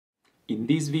In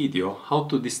this video, how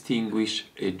to distinguish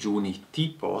a ZHUNI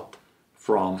teapot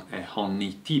from a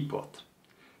Hongni teapot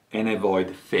and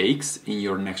avoid fakes in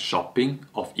your next shopping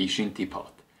of YIXING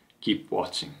teapot. Keep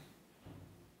watching.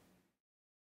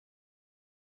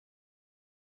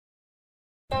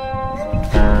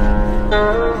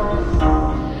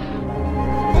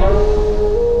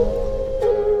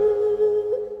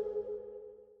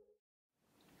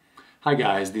 Hi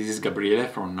guys, this is Gabriele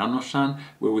from nannuoshan,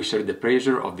 where we share the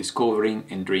pleasure of discovering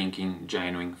and drinking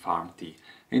genuine farm tea.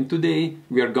 And today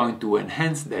we are going to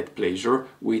enhance that pleasure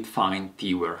with fine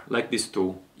teaware, like these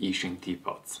two YIXING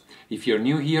teapots. If you're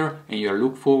new here and you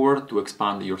look forward to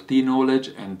expand your tea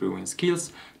knowledge and brewing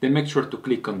skills, then make sure to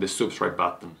click on the subscribe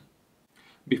button.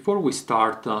 Before we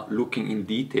start looking in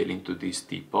detail into this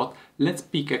teapot, let's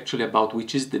speak actually about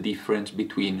which is the difference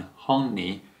between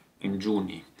Hongni and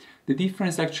ZHUNI. The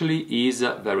difference actually is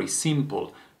very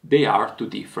simple. They are two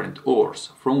different ores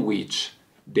from which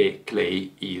the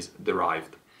clay is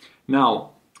derived. Now,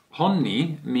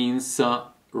 Hongni means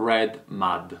red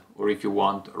mud, or if you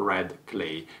want, red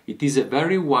clay. It is a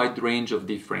very wide range of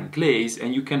different clays,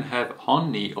 and you can have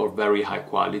Hongni of very high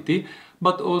quality,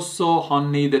 but also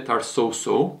Hongni that are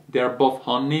so-so. They are both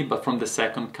Hongni, but from the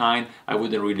second kind, I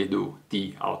wouldn't really do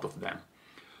tea out of them.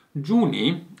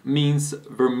 ZHUNI means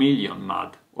vermilion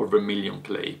mud or vermilion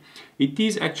clay. It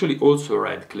is actually also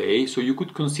red clay, so you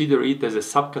could consider it as a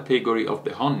subcategory of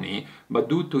the Hongni, but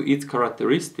due to its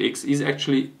characteristics is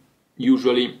actually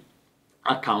usually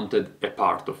accounted a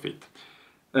part of it.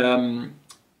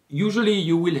 Usually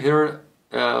you will hear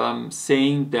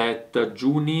saying that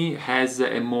ZHUNI has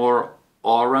a more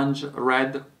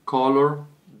orange-red color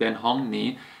than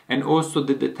Hongni, and also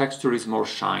that the texture is more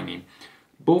shiny.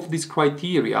 Both these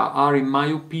criteria are, in my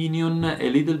opinion, a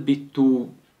little bit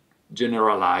too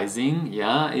generalizing.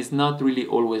 It's not really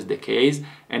always the case,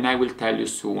 and I will tell you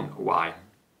soon why.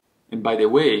 And by the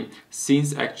way,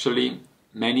 since actually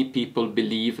many people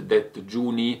believe that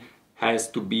ZHUNI has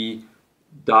to be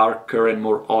darker and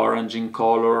more orange in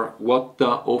color, what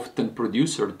often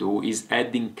producers do is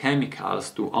adding chemicals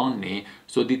to Hongni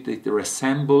so that it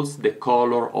resembles the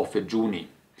color of a ZHUNI.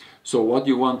 So what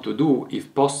you want to do,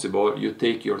 if possible, you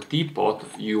take your teapot,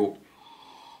 you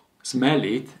smell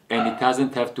it, and it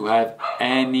doesn't have to have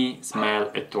any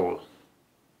smell at all.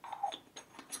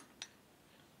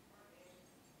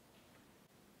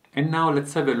 And now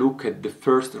let's have a look at the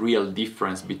first real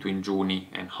difference between ZHUNI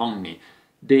and Hongni,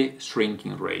 the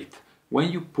shrinking rate.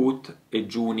 When you put a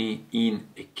ZHUNI in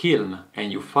a kiln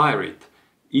and you fire it,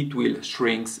 it will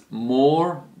shrink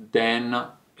more than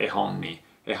a Hongni.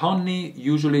 A Hongni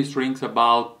usually shrinks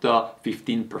about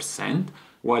 15%,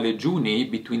 while a ZHUNI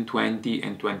between 20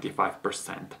 and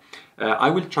 25%.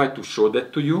 I will try to show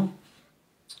that to you.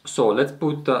 So let's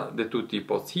put the two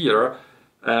teapots here.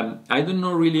 I don't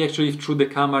know really actually if through the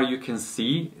camera you can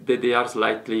see that they are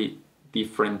slightly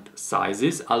different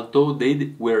sizes, although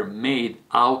they were made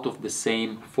out of the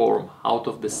same form, out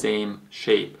of the same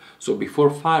shape. So before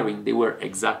firing they were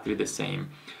exactly the same.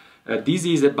 This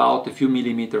is about a few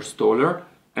millimeters taller,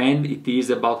 and it is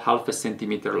about half a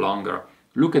centimeter longer.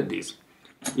 Look at this.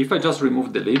 If I just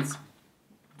remove the lids,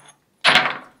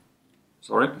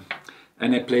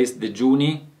 and I place the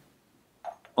ZHUNI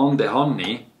on the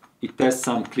Hongni, it has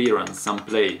some clearance, some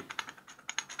play.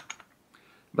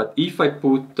 But if I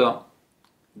put the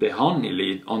Hongni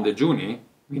lid on the ZHUNI,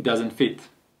 it doesn't fit,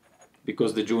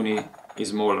 because the ZHUNI is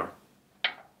smaller.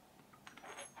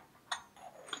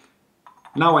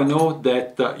 Now I know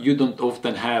that you don't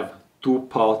often have two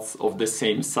pots of the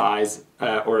same size,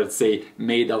 or let's say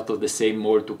made out of the same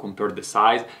mold to compare the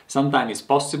size. Sometimes it's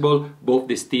possible. Both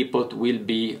this teapot will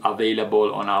be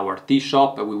available on our tea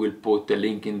shop, and we will put a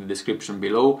link in the description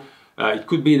below. It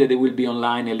could be that they will be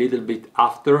online a little bit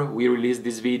after we release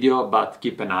this video, but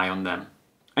keep an eye on them.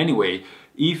 Anyway,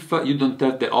 if you don't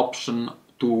have the option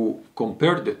to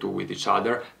compare the two with each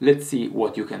other, let's see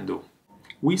what you can do.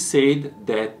 We said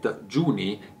that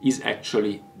ZHUNI is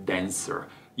actually denser.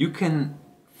 You can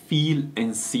feel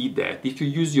and see that. If you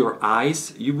use your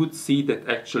eyes, you would see that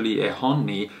actually a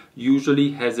Hongni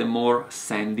usually has a more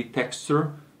sandy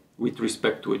texture with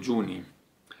respect to a ZHUNI.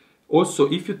 Also,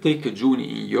 if you take a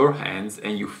ZHUNI in your hands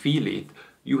and you feel it,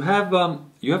 you have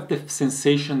the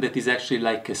sensation that is actually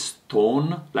like a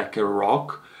stone, like a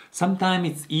rock. Sometimes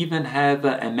it even have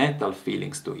a metal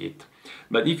feelings to it.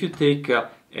 But if you take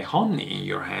a Hongni in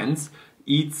your hands,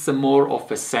 it's more of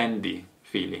a sandy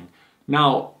feeling.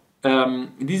 Now,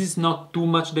 this is not too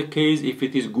much the case if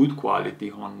it is good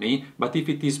quality Hongni, but if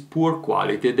it is poor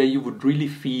quality, then you would really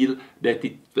feel that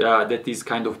it that is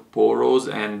kind of porous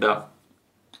and a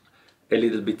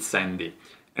little bit sandy.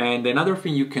 And another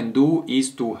thing you can do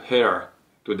is to air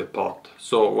to the pot.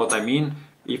 So what I mean,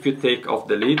 if you take off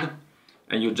the lid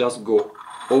and you just go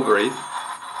over it,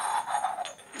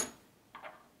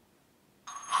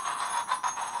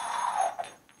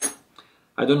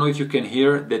 I don't know if you can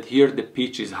hear that here the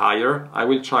pitch is higher. I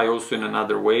will try also in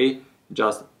another way,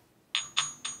 just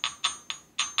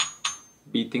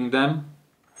beating them.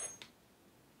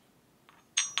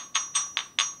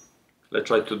 Let's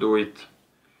try to do it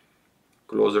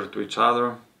closer to each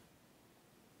other.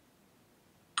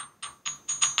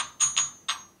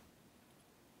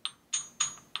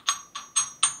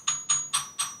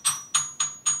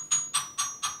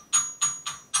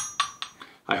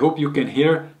 I hope you can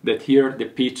hear that here the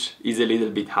pitch is a little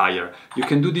bit higher. You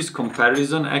can do this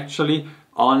comparison actually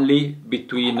only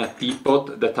between a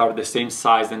teapot that are the same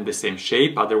size and the same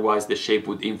shape, otherwise the shape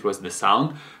would influence the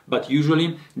sound. But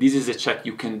usually this is a check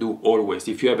you can do always.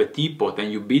 If you have a teapot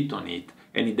and you beat on it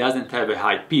and it doesn't have a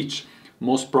high pitch,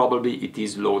 most probably it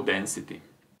is low density.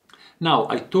 Now,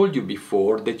 I told you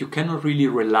before that you cannot really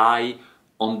rely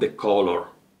on the color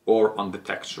or on the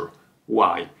texture.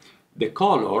 Why? The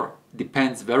color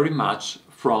depends very much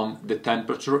from the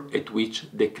temperature at which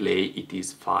the clay it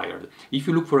is fired. If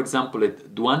you look, for example,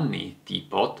 at ZHUNI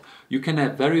teapot, you can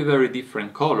have very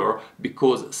different color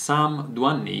because some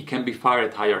ZHUNI can be fired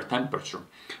at higher temperature.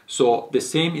 So the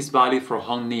same is valid for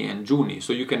Hongni and ZHUNI.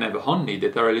 So you can have Hongni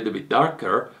that are a little bit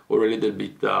darker or a little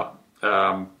bit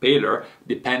paler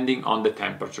depending on the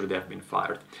temperature they have been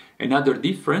fired. Another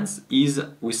difference is,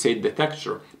 we say, the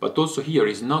texture, but also here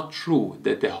is not true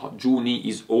that the ZHUNI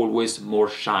is always more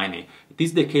shiny. It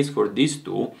is the case for these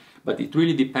two, but it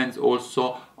really depends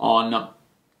also on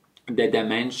the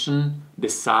dimension, the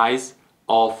size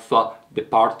of the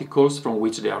particles from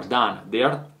which they are done. They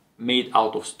are made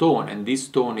out of stone, and this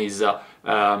stone is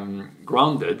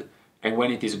grounded. And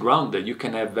when it is grounded, you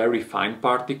can have very fine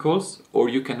particles or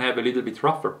you can have a little bit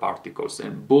rougher particles,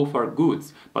 and both are good,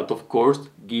 but of course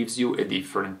gives you a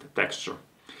different texture.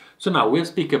 So now we'll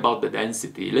speak about the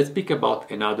density. Let's speak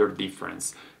about another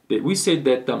difference. We said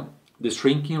that the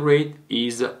shrinking rate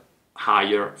is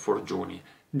higher for ZHUNI.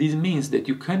 This means that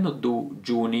you cannot do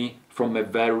ZHUNI from a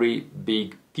very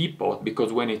big teapot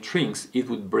because when it shrinks, it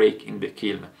would break in the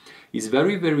kiln. It's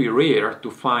very rare to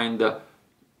find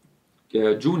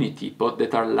ZHUNI teapot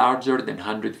that are larger than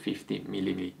 150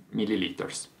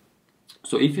 milliliters.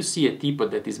 So if you see a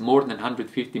teapot that is more than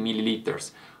 150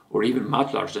 milliliters or even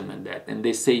much larger than that and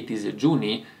they say it is a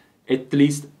ZHUNI, at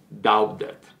least doubt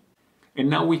that. And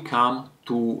now we come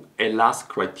to a last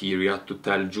criteria to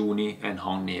tell ZHUNI and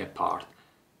Hongni apart: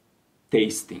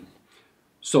 tasting.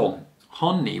 So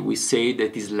Hongni, we say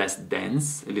that is less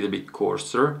dense, a little bit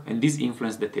coarser, and this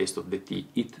influences the taste of the tea.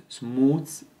 It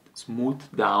smooth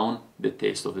down the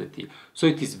taste of the tea. So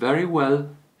it is very well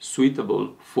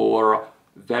suitable for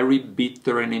very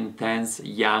bitter and intense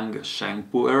young Sheng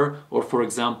pu'er, or for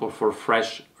example for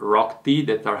fresh rock tea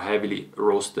that are heavily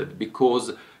roasted,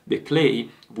 because the clay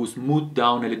would smooth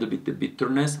down a little bit the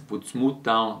bitterness, would smooth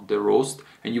down the roast,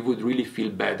 and you would really feel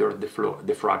better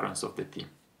the fragrance of the tea.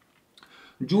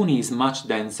 ZHUNI is much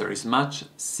denser, is much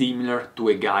similar to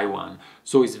a gaiwan,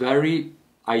 so it's very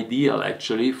ideal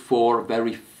actually for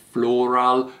very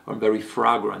floral or very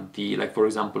fragrant tea, like for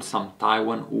example some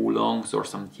Taiwan oolongs or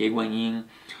some Tieguanyin,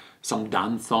 some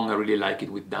Danzong. I really like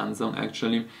it with Danzong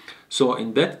actually. So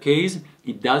in that case,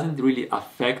 it doesn't really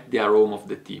affect the aroma of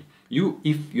the tea.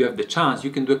 If you have the chance,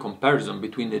 you can do a comparison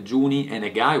between a ZHUNI and a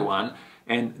gaiwan,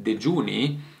 and the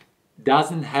ZHUNI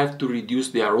doesn't have to reduce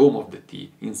the aroma of the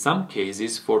tea. In some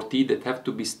cases, for tea that have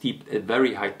to be steeped at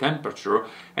very high temperature,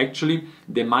 actually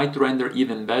they might render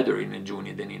even better in a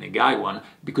ZHUNI than in a gaiwan,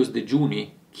 because the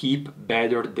ZHUNI keep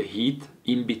better the heat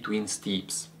in between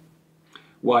steeps.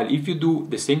 While if you do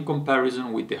the same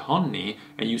comparison with the Hongni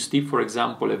and you steep, for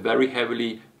example, a very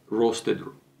heavily roasted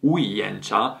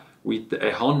Wuyiyancha with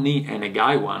a Hongni and a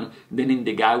gaiwan, then in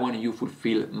the gaiwan you would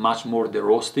feel much more the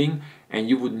roasting and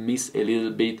you would miss a little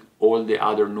bit all the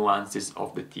other nuances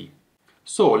of the tea.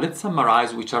 So let's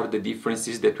summarize which are the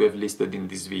differences that we have listed in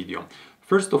this video.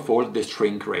 First of all, the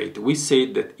shrink rate. We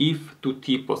said that if two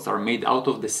teapots are made out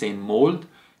of the same mold,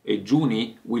 a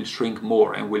ZHUNI will shrink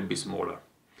more and will be smaller.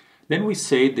 Then we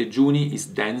say the ZHUNI is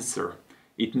denser.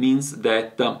 It means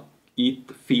that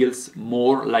it feels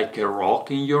more like a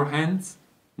rock in your hands,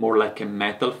 more like a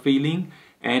metal feeling,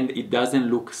 and it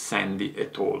doesn't look sandy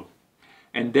at all.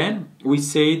 And then we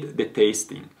said the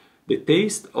tasting. The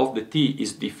taste of the tea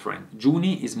is different.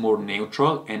 ZHUNI is more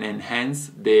neutral and enhance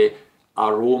the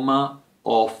aroma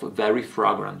of very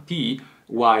fragrant tea,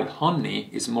 while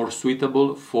Hongni is more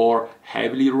suitable for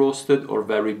heavily roasted or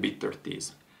very bitter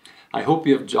teas. I hope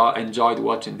you have enjoyed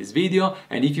watching this video,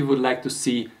 and if you would like to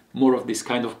see more of this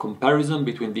kind of comparison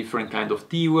between different kind of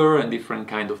teaware and different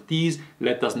kind of teas,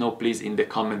 let us know please in the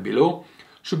comment below.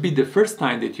 Should be the first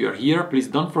time that you are here, please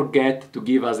don't forget to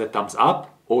give us a thumbs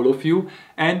up, all of you,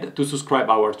 and to subscribe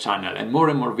our channel, and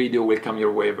more video will come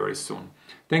your way very soon.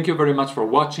 Thank you very much for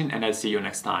watching, and I'll see you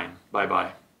next time. Bye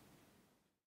bye.